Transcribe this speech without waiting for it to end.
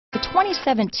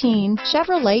2017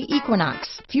 Chevrolet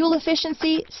Equinox. Fuel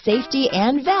efficiency, safety,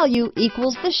 and value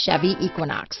equals the Chevy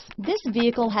Equinox. This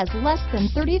vehicle has less than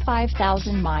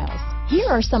 35,000 miles. Here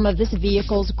are some of this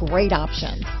vehicle's great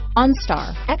options: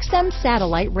 OnStar, XM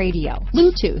satellite radio,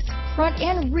 Bluetooth, front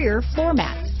and rear floor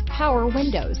mats, power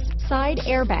windows, side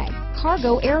airbag,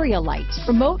 cargo area light,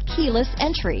 remote keyless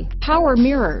entry, power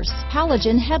mirrors,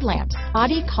 halogen headlamps,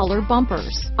 body color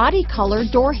bumpers, body color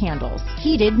door handles,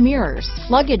 heated mirrors,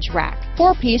 luggage rack,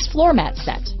 4-piece floor mat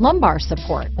set, lumbar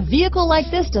support. A vehicle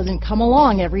like this doesn't come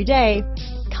along every day.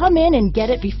 Come in and get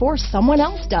it before someone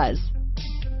else does.